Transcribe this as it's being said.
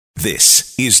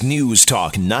This is News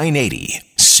Talk 980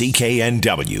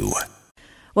 CKNW.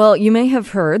 Well, you may have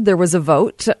heard there was a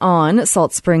vote on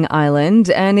Salt Spring Island,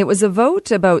 and it was a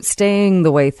vote about staying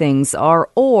the way things are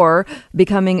or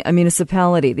becoming a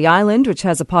municipality. The island, which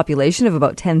has a population of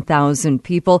about 10,000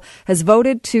 people, has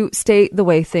voted to stay the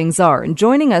way things are. And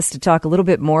joining us to talk a little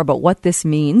bit more about what this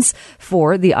means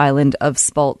for the island of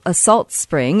Salt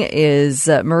Spring is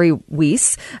Murray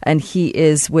Reiss, and he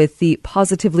is with the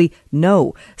Positively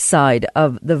No side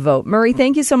of the vote. Murray,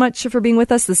 thank you so much for being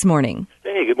with us this morning.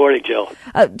 Hey, good morning, Jill.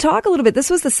 Talk a little bit. This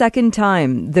was the second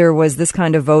time there was this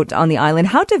kind of vote on the island.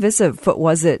 How divisive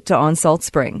was it on Salt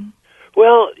Spring?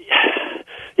 Well,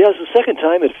 yeah, it's the second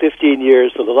time in 15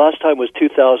 years. So the last time was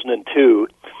 2002.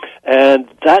 And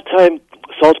that time,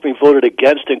 Salt Spring voted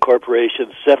against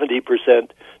incorporation 70%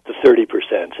 to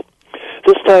 30%.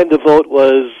 This time the vote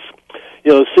was,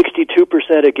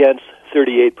 62% against,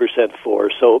 38%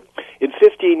 for. So in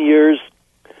 15 years,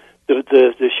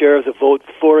 the share of the vote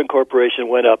for incorporation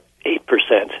went up 8%.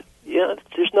 Yeah,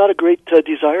 there's not a great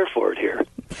desire for it here.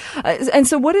 And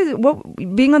so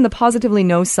being on the Positively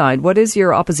No side, what is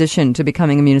your opposition to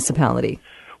becoming a municipality?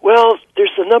 Well,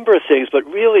 there's a number of things, but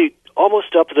really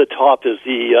almost up at the top is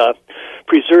the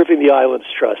preserving the Islands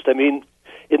Trust. I mean,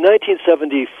 in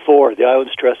 1974, the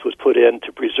Islands Trust was put in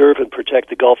to preserve and protect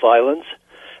the Gulf Islands.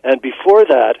 And before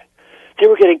that, they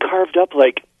were getting carved up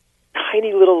like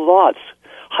tiny little lots.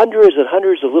 Hundreds and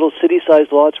hundreds of little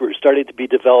city-sized lots were starting to be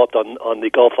developed on the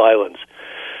Gulf Islands.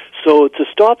 So to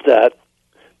stop that,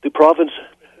 the province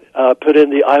put in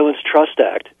the Islands Trust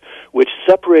Act, which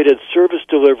separated service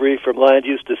delivery from land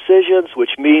use decisions,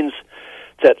 which means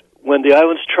that when the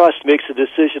Islands Trust makes a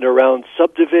decision around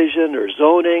subdivision or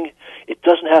zoning, it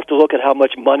doesn't have to look at how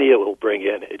much money it will bring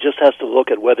in. It just has to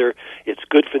look at whether it's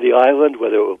good for the island,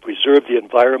 whether it will preserve the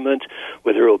environment,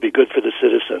 whether it will be good for the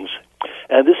citizens.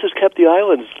 And this has kept the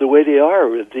islands the way they are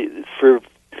for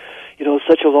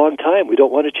such a long time. We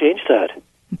don't want to change that.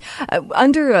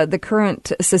 Under the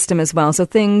current system as well, so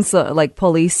things like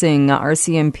policing,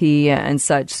 RCMP and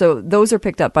such, so those are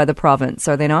picked up by the province,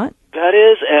 are they not? That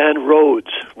is, and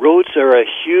roads. Roads are a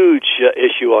huge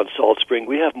issue on Salt Spring.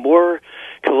 We have more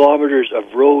kilometers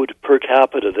of road per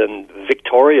capita than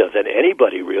Victoria, than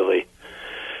anybody really.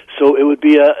 So it would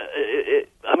be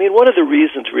one of the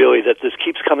reasons really that this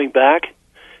keeps coming back,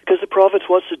 because the province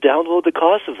wants to download the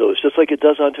cost of those, just like it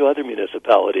does onto other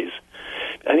municipalities.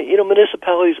 I mean,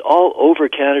 municipalities all over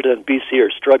Canada and BC are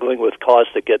struggling with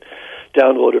costs that get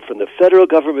downloaded from the federal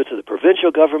government to the provincial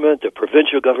government to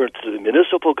the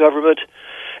municipal government.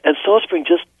 And Salt Spring,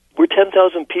 we're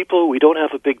 10,000 people. We don't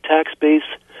have a big tax base.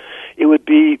 It would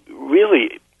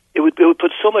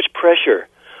put so much pressure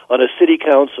on a city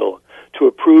council to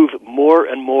approve more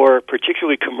and more,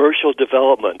 particularly commercial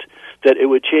development, that it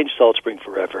would change Salt Spring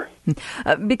forever.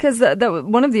 Because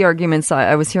one of the arguments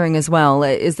I was hearing as well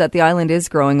is that the island is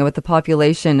growing with the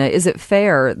population. Is it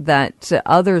fair that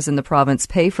others in the province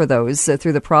pay for those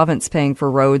through the province paying for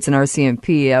roads and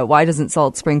RCMP? Why doesn't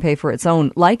Salt Spring pay for its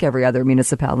own like every other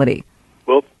municipality?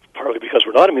 Well, partly because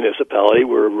we're not a municipality.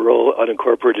 We're a rural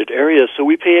unincorporated area, so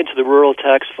we pay into the Rural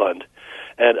Tax Fund.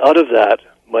 And out of that,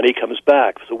 money comes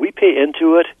back. So we pay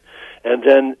into it, and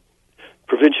then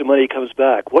provincial money comes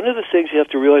back. One of the things you have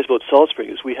to realize about Salt Spring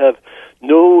is we have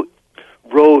no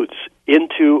roads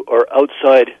into or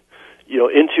outside,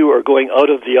 into or going out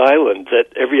of the island that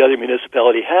every other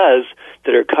municipality has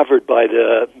that are covered by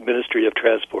the Ministry of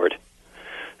Transport.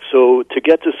 So to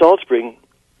get to Salt Spring,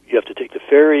 you have to take the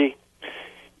ferry.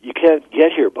 You can't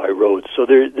get here by roads. So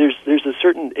there's a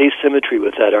certain asymmetry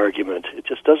with that argument. It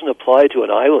just doesn't apply to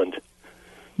an island.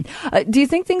 Do you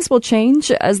think things will change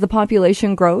as the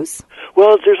population grows?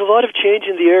 Well, there's a lot of change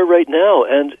in the air right now,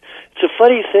 and it's a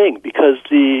funny thing because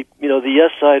the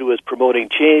yes side was promoting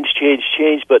change,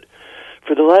 but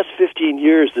for the last 15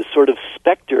 years, this sort of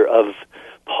specter of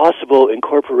possible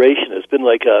incorporation has been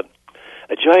like a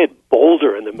giant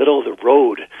boulder in the middle of the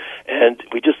road, and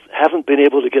we just haven't been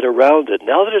able to get around it.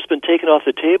 Now that it's been taken off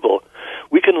the table,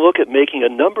 we can look at making a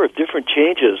number of different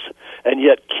changes and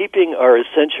yet keeping our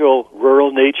essential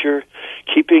rural nature,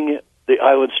 keeping the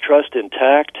Islands Trust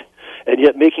intact, and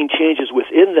yet making changes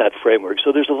within that framework.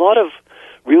 So there's a lot of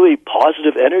really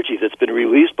positive energy that's been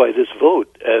released by this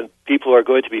vote, and people are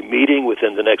going to be meeting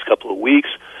within the next couple of weeks,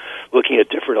 looking at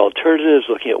different alternatives,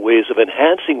 looking at ways of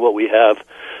enhancing what we have,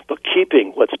 but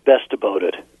keeping what's best about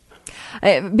it.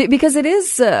 Because it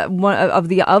is one of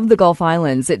the Gulf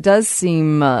Islands. It does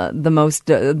seem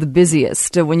the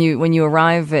busiest. When you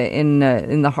arrive in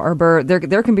the harbor,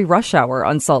 there can be rush hour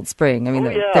on Salt Spring. I mean,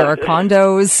 there are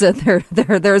condos.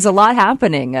 There's a lot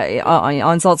happening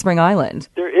on Salt Spring Island.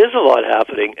 There is a lot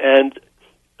happening, and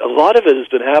a lot of it has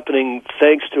been happening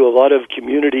thanks to a lot of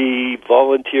community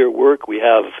volunteer work. We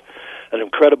have an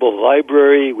incredible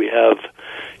library. We have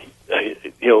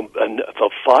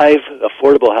about 5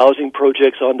 affordable housing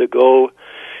projects on the go.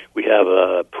 We have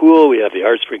a pool. We have the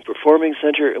Art Spring Performing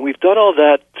Center, and we've done all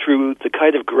that through the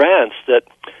kind of grants that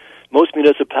most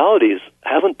municipalities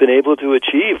haven't been able to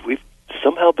achieve. We've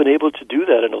somehow been able to do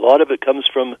that, and a lot of it comes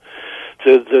from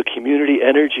the community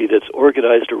energy that's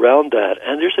organized around that.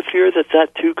 And there's a fear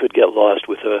that too could get lost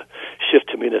with a shift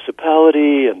to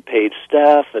municipality and paid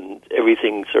staff and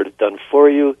everything sort of done for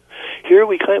you. Here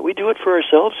we do it for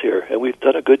ourselves here, and we've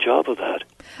done a good job of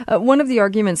that. One of the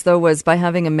arguments, though, was by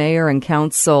having a mayor and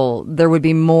council, there would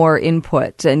be more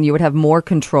input and you would have more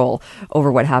control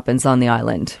over what happens on the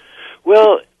island.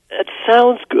 Well, it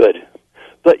sounds good,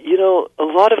 but, a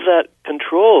lot of that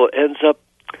control ends up,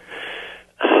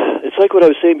 it's like what I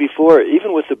was saying before,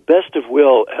 even with the best of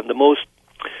will and the most,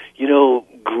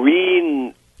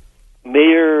 green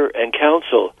mayor and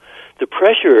council, the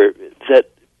pressure that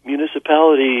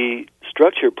municipality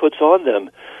structure puts on them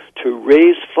to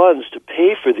raise funds to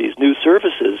pay for these new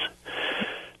services,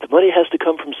 the money has to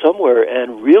come from somewhere,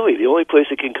 and really the only place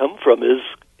it can come from is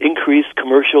increased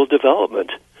commercial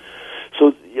development.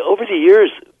 So over the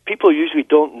years, people usually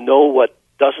don't know what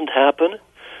doesn't happen,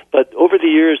 but over the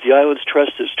years, the Islands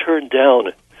Trust has turned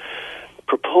down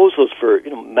proposals for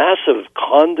massive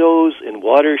condos in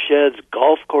watersheds,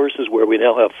 golf courses where we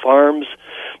now have farms.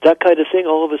 That kind of thing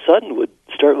all of a sudden would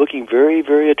start looking very,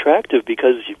 very attractive,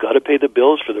 because you've got to pay the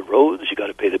bills for the roads, you've got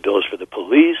to pay the bills for the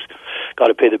police, got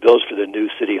to pay the bills for the new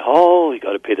city hall, you've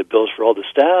got to pay the bills for all the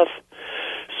staff.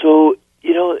 So,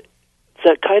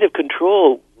 that kind of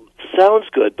control sounds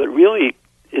good, but really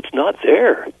it's not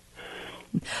there.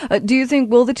 Do you think,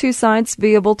 will the two sides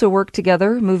be able to work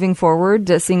together moving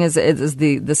forward, seeing as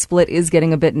the split is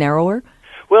getting a bit narrower?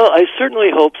 Well, I certainly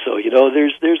hope so.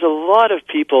 There's a lot of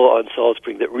people on Salt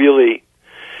Spring that really,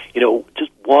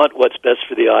 just want what's best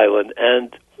for the island.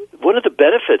 And one of the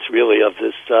benefits, really, of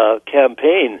this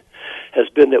campaign has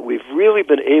been that we've really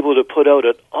been able to put out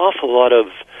an awful lot of,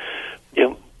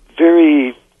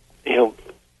 very,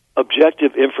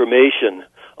 objective information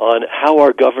on how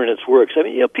our governance works. I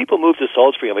mean, people move to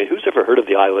Salt Spring. I mean, who's ever heard of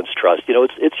the Islands Trust?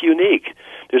 It's unique.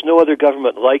 There's no other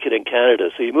government like it in Canada.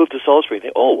 So you move to Salt Spring and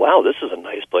think, oh, wow, this is a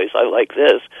nice place. I like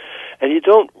this. And you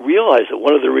don't realize that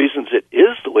one of the reasons it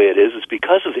is the way it is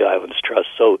because of the Islands Trust.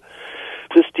 So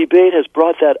this debate has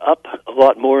brought that up a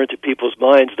lot more into people's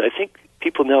minds. And I think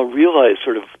people now realize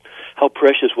sort of how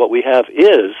precious what we have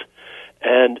is.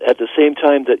 And at the same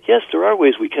time that, yes, there are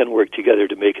ways we can work together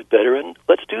to make it better. And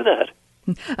let's do that.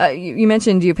 You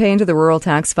mentioned you pay into the rural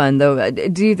tax fund, though.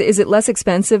 Is it less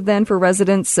expensive then for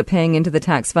residents paying into the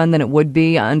tax fund than it would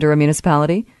be under a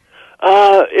municipality?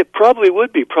 It probably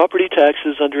would be. Property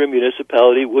taxes under a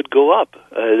municipality would go up.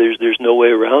 There's no way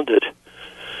around it.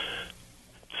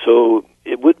 So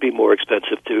it would be more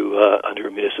expensive to under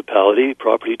a municipality.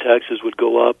 Property taxes would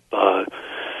go up.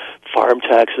 Farm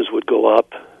taxes would go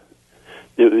up.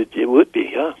 It would be,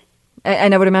 yeah.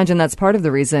 And I would imagine that's part of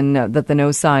the reason that the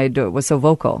no side was so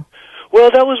vocal.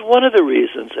 Well, that was one of the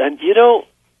reasons. And,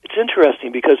 it's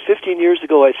interesting because 15 years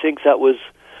ago, I think that was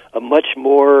a much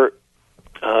more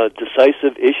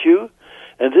decisive issue.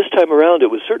 And this time around,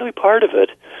 it was certainly part of it.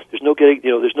 There's no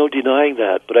denying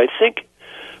that. But I think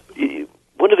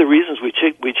one of the reasons we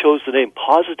chose the name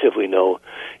Positively No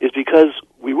is because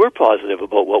we were positive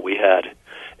about what we had.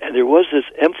 And there was this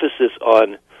emphasis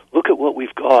on, look at what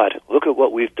we've got. Look at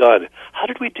what we've done. How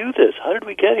did we do this? How did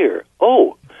we get here?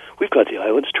 Oh, we've got the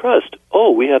Islands Trust.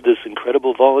 Oh, we have this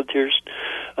incredible volunteers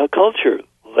culture.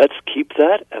 Let's keep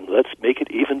that and let's make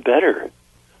it even better.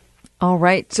 All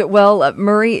right. Well,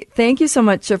 Murray, thank you so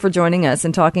much for joining us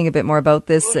and talking a bit more about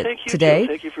this today. Jill.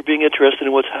 Thank you for being interested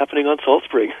in what's happening on Salt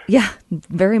Spring. Yeah,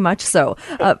 very much so.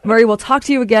 Murray, we'll talk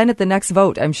to you again at the next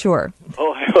vote, I'm sure.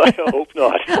 Oh, I hope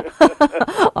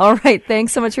not. All right.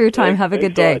 Thanks so much for your time. Have a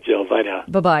good day. Thanks a lot, Jill. Bye now.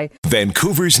 Bye-bye.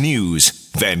 Vancouver's News,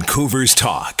 Vancouver's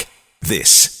Talk.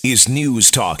 This is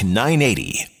News Talk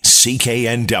 980,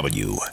 CKNW.